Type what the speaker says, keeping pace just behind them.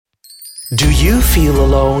Do you feel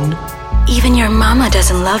alone? Even your mama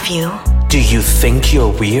doesn't love you. Do you think you're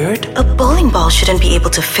weird? A bowling ball shouldn't be able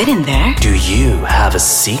to fit in there. Do you have a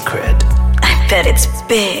secret? I bet it's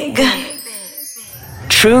big.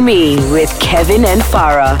 True Me with Kevin and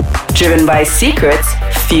Farah. Driven by secrets,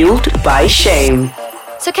 fueled by shame.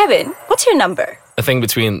 So Kevin, what's your number? I think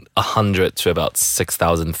between 100 to about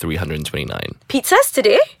 6,329. Pizzas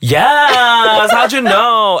today? Yes! How'd you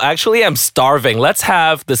know? Actually, I'm starving. Let's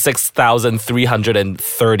have the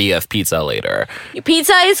 6,330th pizza later.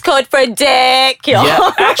 Pizza is code for dick, yo.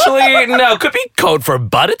 Yeah, actually, no. Could be code for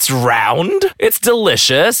butt. It's round. It's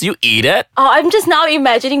delicious. You eat it. Oh, I'm just now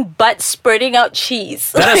imagining butt spurting out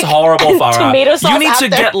cheese. That is horrible, and Farah. Tomato sauce You need after.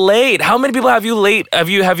 to get laid. How many people have you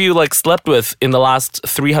like slept with in the last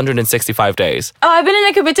 365 days? Oh, I've been in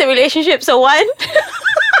a committed relationship, so one.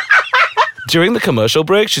 During the commercial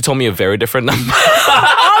break, she told me a very different number.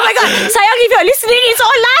 Oh my god, sayang, if you're listening, it's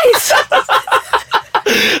all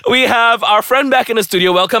lies. We have our friend back in the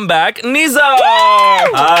studio. Welcome back, Nizar.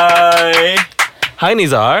 Hi. Hi,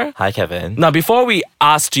 Nizar. Hi, Kevin. Now, before we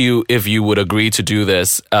asked you if you would agree to do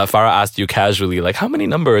this, Farah asked you casually, like, how many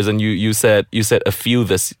numbers? And you said a few.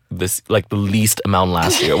 This like the least amount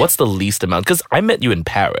last year. What's the least amount? Because I met you in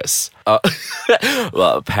Paris.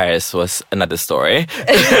 Well, Paris was another story.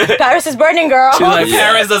 Paris is burning, girl. She's like,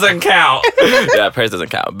 Paris doesn't count. Yeah, Paris doesn't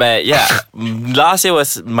count. But yeah, last year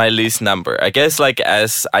was my least number. I guess like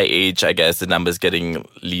as I age, I guess the number's getting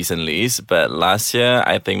least and least. But last year,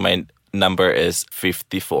 I think my number is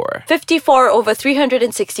 54. 54 over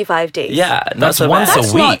 365 days. Yeah, not That's so once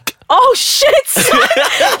bad. a week. Oh shit!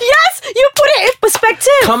 Yes, you put it in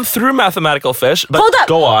perspective. Come through, mathematical fish. But Hold up.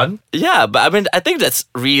 Go on. Yeah, but I mean, I think that's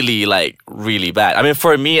really bad. I mean,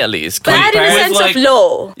 for me at least. Bad in the compared- sense like- of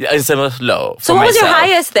low. Yeah, in terms of low. So for what was your myself.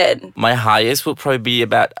 highest then? My highest would probably be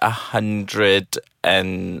about 100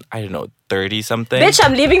 and I don't know, 30 something. Bitch,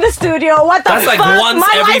 I'm leaving the studio. What the That's fuck? like once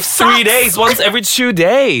My every life 3 sucks. days, once every 2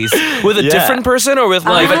 days. With a Yeah. different person or with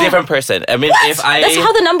like... With a different person. I mean, if I That's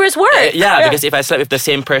how the numbers work. yeah, because if I slept with the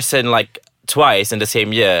same person like twice in the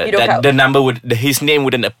same year, You don't count. the number his name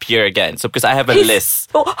wouldn't appear again. So because I have a list.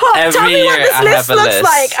 Oh, Every tell me what year this I list have a looks list.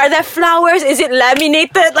 like. Are there flowers? Is it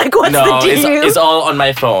laminated? Like, what's No, the deal? it's all on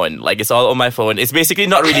my phone. Like it's all on my phone. It's basically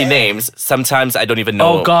not really names. Sometimes I don't even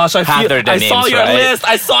know. Oh gosh, I half their saw names, your right? list.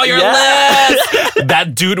 I saw your Yeah. list.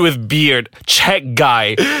 That dude with beard, Czech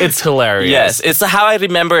guy. It's hilarious. Yes, it's how I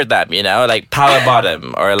remember them, you know, like power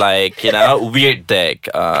bottom or like, you know, weird dick.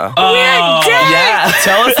 Weird dick. Yeah.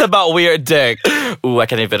 Tell us about Weird Dick. Ooh, I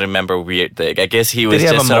can't even remember weird dick. I guess he was he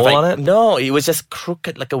have just a sort of mole like, on it? no, he was just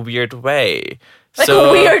crooked like a weird way. Like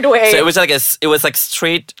a weird way. So it was like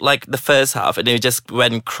straight like the first half, and then it just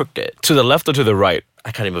went crooked. To the left or to the right?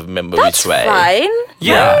 I can't even remember That's which way. fine.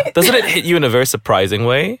 Yeah. Right? Doesn't it hit you in a very surprising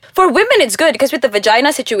way? For women, it's good because with the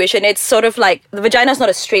vagina situation, it's sort of like the vagina's not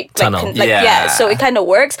a straight like, Tunnel. Yeah. so it kind of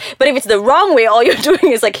works. But if it's the wrong way, all you're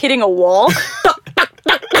doing is like hitting a wall. Tuck, tuck,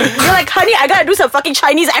 tuck, tuck. You're like, honey, I gotta do some fucking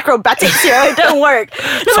Chinese acrobatics here. It doesn't work. No,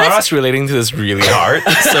 but it's- Farah's relating to this really hard.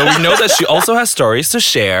 So we know that she also has stories to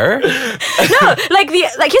share. no, like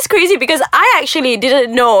it's crazy because I actually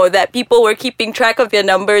didn't know that people were keeping track of their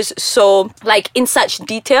numbers so like in such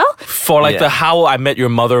detail. For like Yeah. the How I Met Your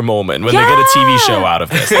Mother moment when they get a TV show out of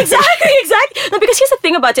this. Exactly. No, because here's the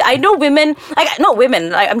thing about it. I know women, like not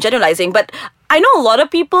women, like, I'm generalizing, but I know a lot of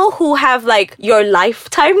people who have like your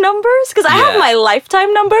lifetime numbers because I have Yeah. my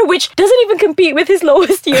lifetime number, which doesn't even compete with his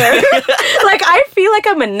lowest year. Like I feel like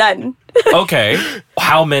I'm a nun. Okay.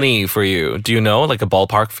 How many for you? Do you know? Like a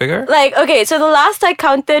ballpark figure? Like, okay, so the last I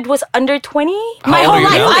counted was under 20. My old whole are you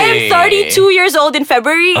life. now? I am 32 years old in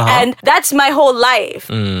February, and that's my whole life.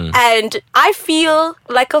 And I feel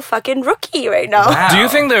like a fucking rookie right now. Do you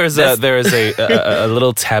think there is a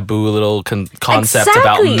little taboo, little concept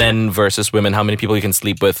about Exactly. men versus women? How many people you can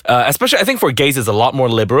sleep with? Especially, I think for gays, it's a lot more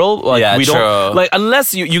liberal. Like, Yeah, we don't true. like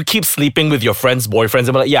unless you keep sleeping with your friends' boyfriends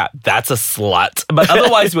and be like, yeah, that's a slut. But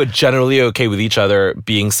otherwise, we're generally okay with each other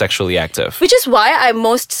being sexually active. Which is why I'm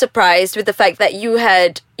most surprised with the fact that you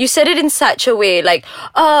said it in such a way, like,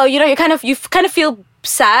 oh, you know, you kind of feel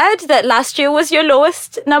sad that last year was your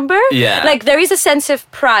lowest number. Yeah. Like there is a sense of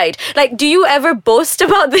pride. Like, do you ever boast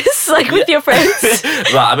about this, like with your friends?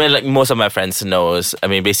 Well, I mean, like most of my friends knows. I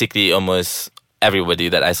mean, basically almost everybody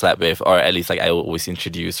that I slept with, or at least like I always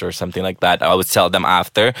introduce or something like that. I would tell them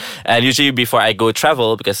after. And usually before I go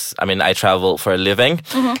travel, because I mean I travel for a living.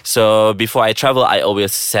 So before I travel, I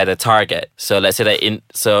always set a target. So let's say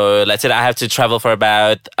that I have to travel for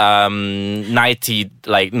about 30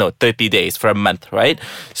 days for a month, right?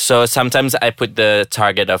 So sometimes I put the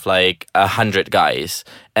target of like 100 guys.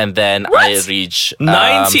 And then I reach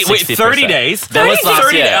 90. Wait, 60%. 30 days? That was last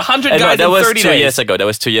 30 year. 100 No, guys that in was 30 2 days. years ago. That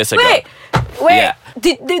was 2 years ago. Wait. Yeah.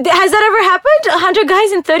 Has that ever happened? 100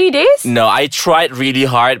 guys in 30 days? No, I tried really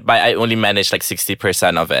hard, but I only managed like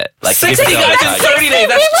 60% of it. Like 60 of the guys in target. 30 days.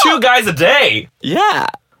 That's 2 guys a day. Yeah.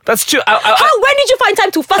 That's 2. When did you find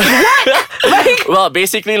time to fucking work? Like, Well,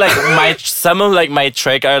 basically, like some of like my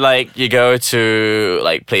trick are like you go to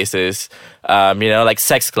like places, like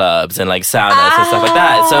sex clubs and like saunas and stuff like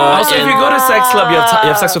that. So, Also, if you go to sex club, you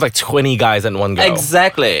have sex with like 20 guys in one go.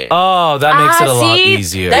 exactly. Oh, that makes it a lot see?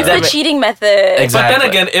 easier. That's the cheating method. But Exactly. then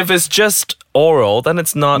again, if it's just oral, then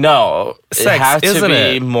it's not. No, Sex, it has to isn't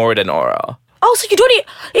be it? more than oral. Oh, so you don't need...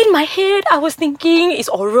 In my head, I was thinking it's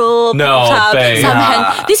oral. No, babe.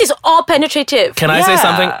 This is all penetrative. Can I say Yeah.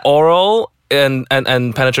 something? Oral and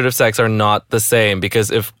penetrative sex are not the same,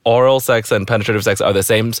 because if oral sex and penetrative sex are the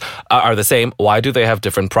same, why do they have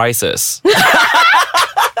different prices?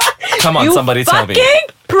 Come on, somebody tell me. Fucking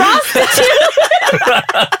prostitute.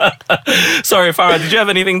 Sorry, Farah, did you have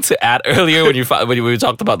anything to add earlier when we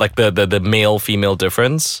talked about like the male female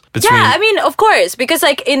difference between? Yeah, I mean, of course, because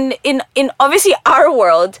like in obviously our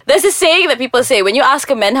world, there's a saying that people say when you ask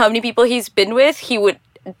a man how many people he's been with, he would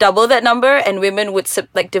double that number, and women would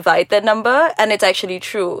divide that number, and it's actually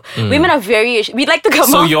true. Women are very... We like to come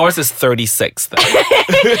So off... yours is 36 then.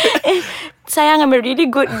 Sayang, I'm a really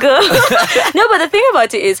good girl. No, but the thing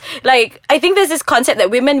about it is, like, I think there's this concept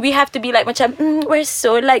that women, we have to be like, we're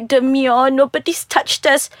so like demure, nobody's touched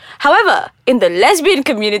us. However, in the lesbian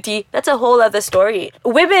community, that's a whole other story.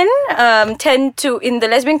 Women in the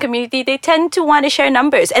lesbian community, they tend to want to share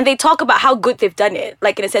numbers, and they talk about how good they've done it.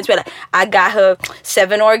 Like, in a sense where, like, I got her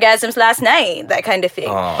 7 orgasms last night, that kind of thing.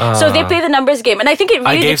 So they play the numbers game, and I think it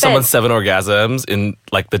really I gave someone depends. 7 orgasms in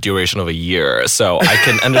like the duration of a year, so I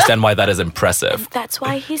can understand why that is impressive. That's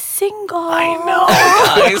why he's single. I know,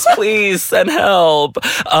 guys, please send help.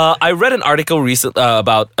 I read an article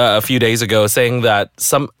about a few days ago saying that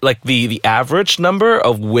some like the average number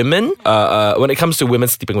of women when it comes to women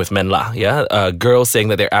sleeping with men girls saying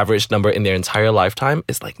that their average number in their entire lifetime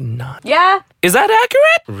is like none. Yeah. Is that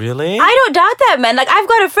accurate? Really? I don't doubt that, man. Like, I've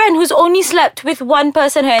got a friend who's only slept with one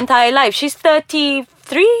person her entire life. She's 33.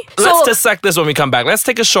 Let's dissect this when we come back. Let's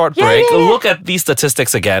take a short break, look at these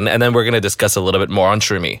statistics again, and then we're going to discuss a little bit more on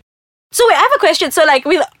True Me. So wait, I have a question. So like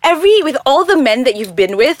with all the men that you've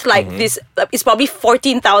been with, like this, it's probably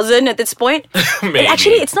 14,000 at this point. Maybe. And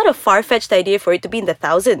actually, it's not a far-fetched idea for it to be in the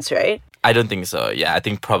thousands, right? I don't think so. Yeah, I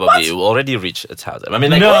think probably it will already reach 1,000. I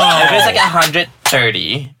mean, like, No. if it's like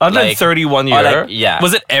 130. 131 or year? like, yeah.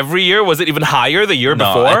 Was it every year? Was it even higher the year No,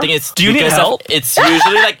 before? I think it's... Do you need because of- help? It's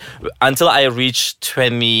usually like until I reach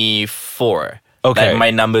 24. Okay. Like, my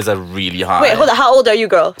numbers are really high. Wait, hold on. How old are you,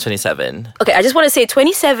 girl? 27. Okay, I just want to say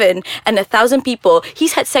 27 and 1,000 people.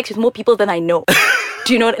 He's had sex with more people than I know.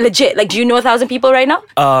 Do you know, legit? Like, do you know 1,000 people right now?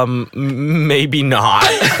 Maybe not.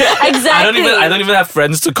 Exactly. I don't even have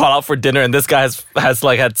friends to call out for dinner, and this guy has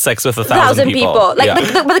like had sex with 1,000 people. Like,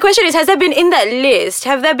 Yeah. but the question is, has there been in that list?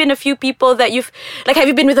 Have there been a few people that you've like? Have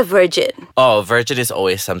you been with a virgin? Oh, virgin is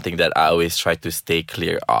always something that I always try to stay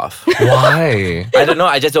clear of. Why? I don't know.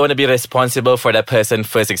 I just don't want to be responsible for that person's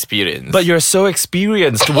first experience. But you're so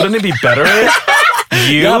experienced. Wouldn't it be better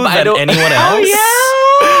you Yeah, but I than don't- anyone else?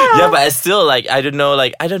 yeah, but I still I don't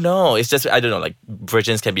know. It's just, I don't know, like,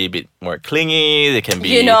 virgins can be a bit more clingy. They can be,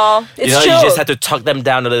 You know, it's you true. just have to talk them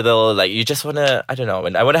down a little. Like, you just want to, I don't know.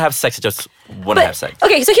 When I want to have sex, I just want to have sex.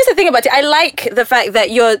 Okay, so here's the thing about it. I like the fact that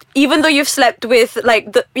even though you've slept with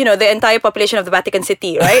like the entire population of the Vatican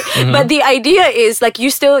City, right? But the idea is like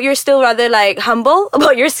you're still rather like humble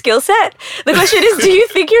about your skill set. The question is, do you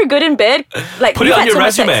think you're good in bed? Like, Put it you've on had your so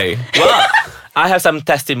much sex. resume. Well, I have some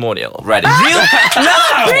testimonial ready.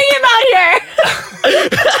 Bring him out here.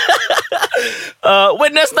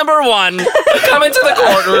 Witness number 1, come into the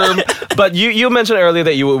courtroom. But you mentioned earlier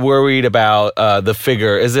that you were worried about the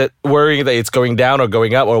figure. Is it worrying that it's going down or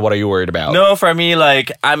going up, or what are you worried about? No, for me,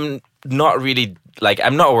 like, I'm not really, like,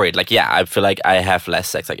 I'm not worried. Like, yeah, I feel like I have less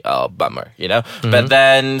sex. Like, oh, bummer, you know? But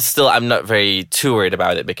then still, I'm not very too worried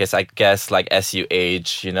about it, because I guess, like, as you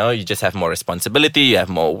age, you know, you just have more responsibility, you have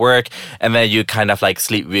more work, and then you kind of, like,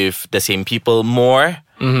 sleep with the same people more.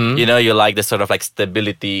 You know, you like the sort of like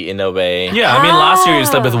stability in a way. Yeah, I mean, last year you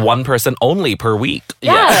slept with one person only per week.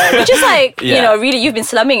 Yeah, which is like, you Yeah. know, really, you've been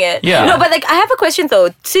slumming it. Yeah. No, but like, I have a question though.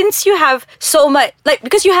 Since you have so much, like,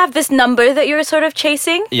 because you have this number that you're sort of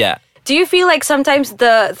chasing, Yeah. do you feel like sometimes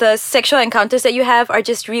the sexual encounters that you have are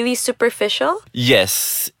just really superficial?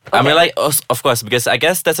 Yes. I mean, like, of course, because I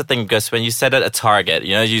guess that's the thing, because when you set out a target,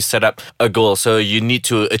 you know, you set up a goal, so you need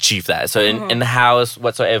to achieve that. So in house,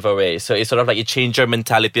 whatsoever way. So it's sort of like you change your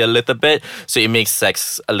mentality a little bit, so it makes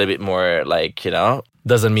sex a little bit more like, you know.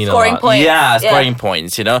 Doesn't mean Scoring a lot. points. Yeah, scoring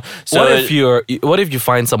points, you know. So What if you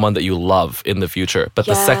find someone that you love in the future, but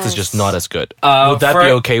the sex is just Yes. not as good? Would that be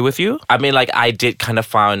for- okay with you? I mean, like, I did kind of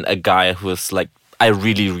find a guy who's like, I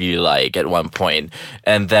really, really like at one point.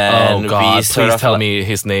 And then Oh God! we sort Please of tell like- me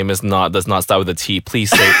his name does not start with a T.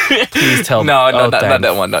 Please say. Please tell me. No, Oh, not thank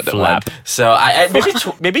that one, not that flap. one. So I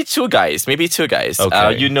maybe two guys.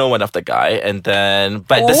 Okay. You know one of the guy, and then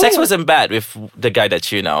but the sex wasn't bad with the guy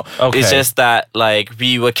that you know. Okay. It's just that like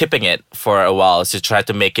we were keeping it for a while to try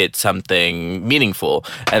to make it something meaningful,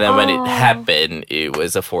 and then when it happened, it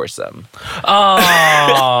was a foursome.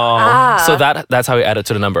 Oh. So that's how we added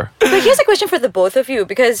to the number. But here's a question for the both of you,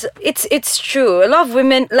 because it's true. A lot of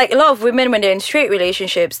women when they're in straight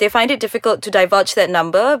relationships, they find it difficult to divulge that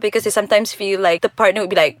number because they sometimes feel like the partner would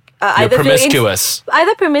be like You're either promiscuous.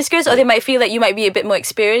 either promiscuous, or they might feel that you might be a bit more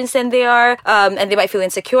experienced than they are, and they might feel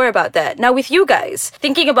insecure about that. Now, with you guys,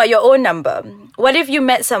 thinking about your own number, what if you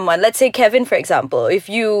met someone, let's say Kevin, for example, if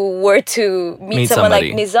you were to meet someone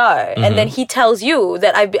somebody. like Nizar, and then he tells you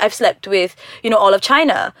that I've slept with, you know, all of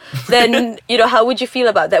China, then, you know, how would you feel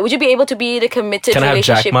about that? Would you be able to be in a committed Can I have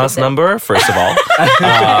relationship Jack Ma's with them? number, first of all?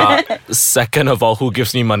 Second of all, who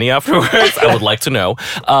gives me money afterwards? I would like to know.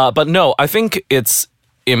 But no, I think it's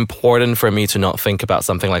important for me to not think about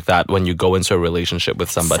something like that when you go into a relationship with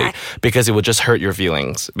somebody, because it would just hurt your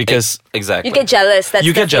feelings. Because Exactly. You get jealous. That's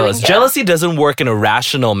you the get jealous. feeling, yeah. Jealousy doesn't work in a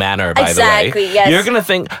rational manner, by the Exactly, way. yes. You're going to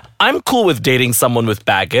think, I'm cool with dating someone with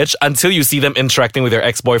baggage until you see them interacting with your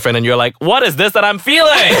ex-boyfriend and you're like, what is this that I'm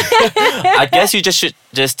feeling? I guess you just should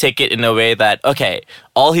just take it in a way that, okay,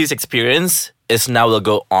 all his experience is now will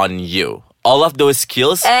go on you. All of those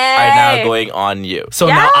skills are now Hey. going on you. So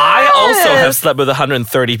now I also Yes. have slept with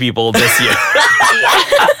 130 people this year.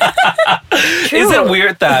 Is it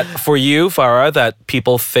weird that for you, Farah, that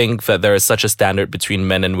people think that there is such a standard between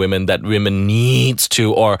men and women that women needs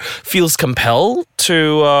to or feels compelled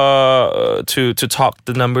to talk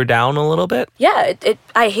the number down a little bit? Yeah,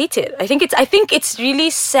 I hate it. I think it's really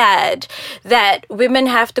sad that women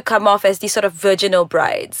have to come off as these sort of virginal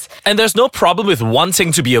brides. And there's no problem with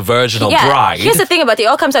wanting to be a virginal bride. Here's the thing about it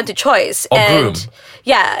all comes down to choice. Or and groom.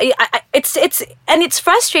 Yeah, it's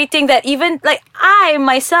frustrating that even like I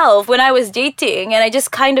myself, when I was dating and I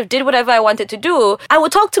just kind of did whatever I wanted to do, I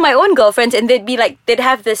would talk to my own girlfriends and they'd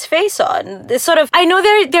have this face on. This sort of, I know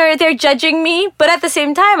they're judging me, but at the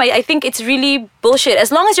same time, I think it's really bullshit.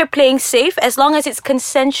 As long as you're playing safe, as long as it's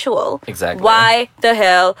consensual, Exactly. why the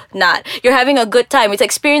hell not? You're having a good time. It's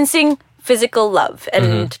experiencing physical love,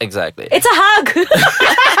 and Exactly. it's a hug.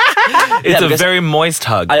 It's a because very moist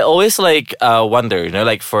hug. I always like wonder, you know,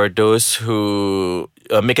 like for those who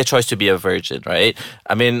make a choice to be a virgin, right?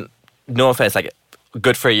 I mean, no offense, like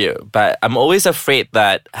good for you, but I'm always afraid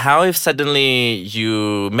that how if suddenly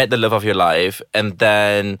you met the love of your life and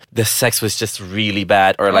then the sex was just really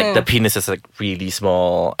bad, or like the penis is like really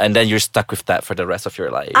small, and then you're stuck with that for the rest of your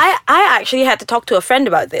life. I actually had to talk to a friend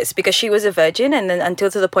about this because she was a virgin, and then until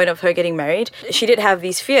to the point of her getting married, she did have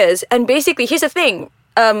these fears. And basically, here's the thing.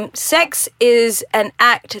 Sex is an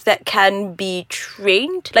act that can be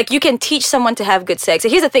trained. Like, you can teach someone to have good sex.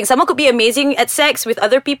 And here's the thing. Someone could be amazing at sex with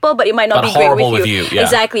other people, but it might not but be great horrible with you. Yeah.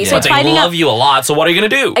 Exactly. So But they finding love out... you a lot, so what are you going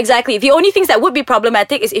to do? Exactly. The only things that would be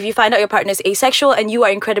problematic is if you find out your partner is asexual and you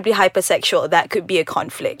are incredibly hypersexual. That could be a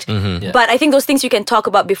conflict. But I think those things you can talk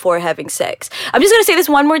about before having sex. I'm just going to say this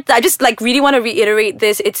one more. I just like really want to reiterate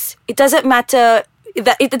this. It doesn't matter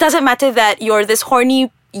that you're this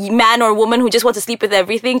horny man or woman who just wants to sleep with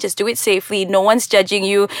everything. Just do it safely. No one's judging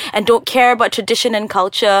you, and don't care about tradition and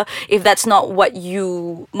culture if that's not what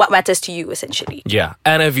matters to you, essentially. Yeah.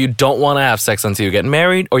 And if you don't want to have sex until you get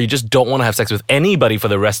married, or you just don't want to have sex with anybody for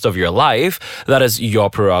the rest of your life, that is your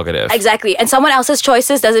prerogative. Exactly. And someone else's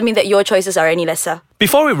choices doesn't mean that your choices are any lesser.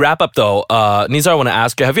 Before we wrap up though, Nizar, I want to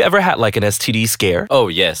ask you, have you ever had like an STD scare? Oh,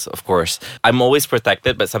 yes, of course. I'm always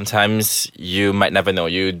protected, but sometimes you might never know.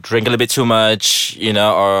 You drink a little bit too much, you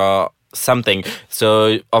know, or something.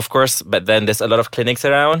 So, of course, but then there's a lot of clinics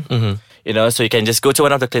around. So you can just go to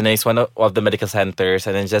one of the clinics, one of the medical centers,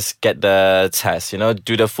 and then just get the test,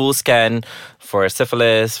 do the full scan for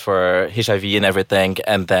syphilis, for HIV and everything,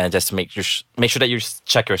 and then just make sure that you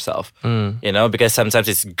check yourself, because sometimes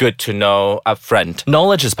it's good to know upfront.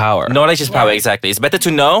 Knowledge is power. Knowledge is power, exactly. It's better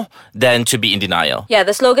to know than to be in denial. Yeah,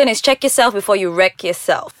 the slogan is check yourself before you wreck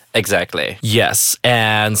yourself. Exactly. Yes,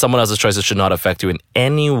 and someone else's choices should not affect you in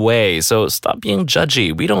any way. So stop being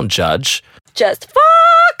judgy. We don't judge. Just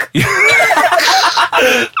fuck! I'm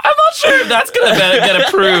not sure if that's going to get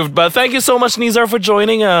approved, but thank you so much, Nizar, for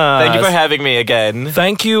joining us. Thank you for having me again.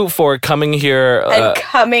 Thank you for coming here. And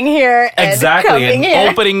coming here. Exactly, and and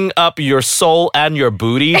opening up your soul and your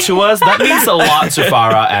booty to us. That means a lot to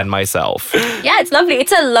Farah and myself. Yeah, it's lovely.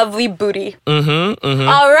 It's a lovely booty.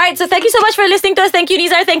 All right, so thank you so much for listening to us. Thank you,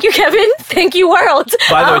 Nizar. Thank you, Kevin. Thank you, world.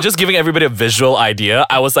 By the way, just giving everybody a visual idea,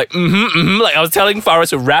 I was like, like I was telling Farah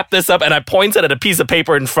to wrap this up, and I pointed at a piece of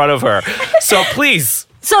paper in front of her. So please.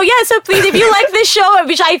 So please, if you like this show,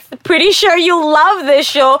 which I'm pretty sure you love this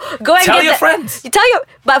show, go and Tell get your friends.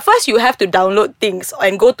 But first you have to download things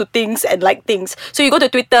and go to things and like things. So you go to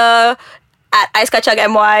Twitter at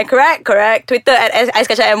 @IceKacangMY, correct? Twitter at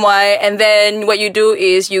 @IceKacangMY, and then what you do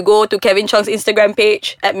is you go to Kevin Chong's Instagram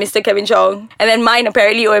page at Mr. Kevin Chong, and then mine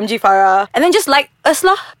apparently OMG Farah, and then just like us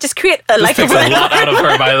lah. Just create a This takes a lot out of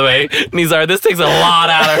her, by the way. Nizar, this takes a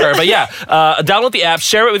lot out of her. But yeah, download the app,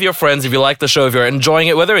 share it with your friends if you like the show, if you're enjoying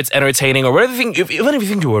it, whether it's entertaining or whether even if you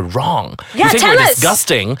think you were wrong. Yeah, you think tell we're us.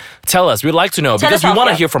 disgusting, tell us. We'd like to know because us we off, want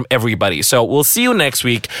to yeah. hear from everybody. So we'll see you next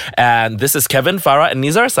week. And this is Kevin, Farah, and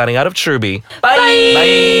Nizar signing out of Truby. Bye.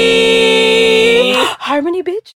 Harmony, bitch.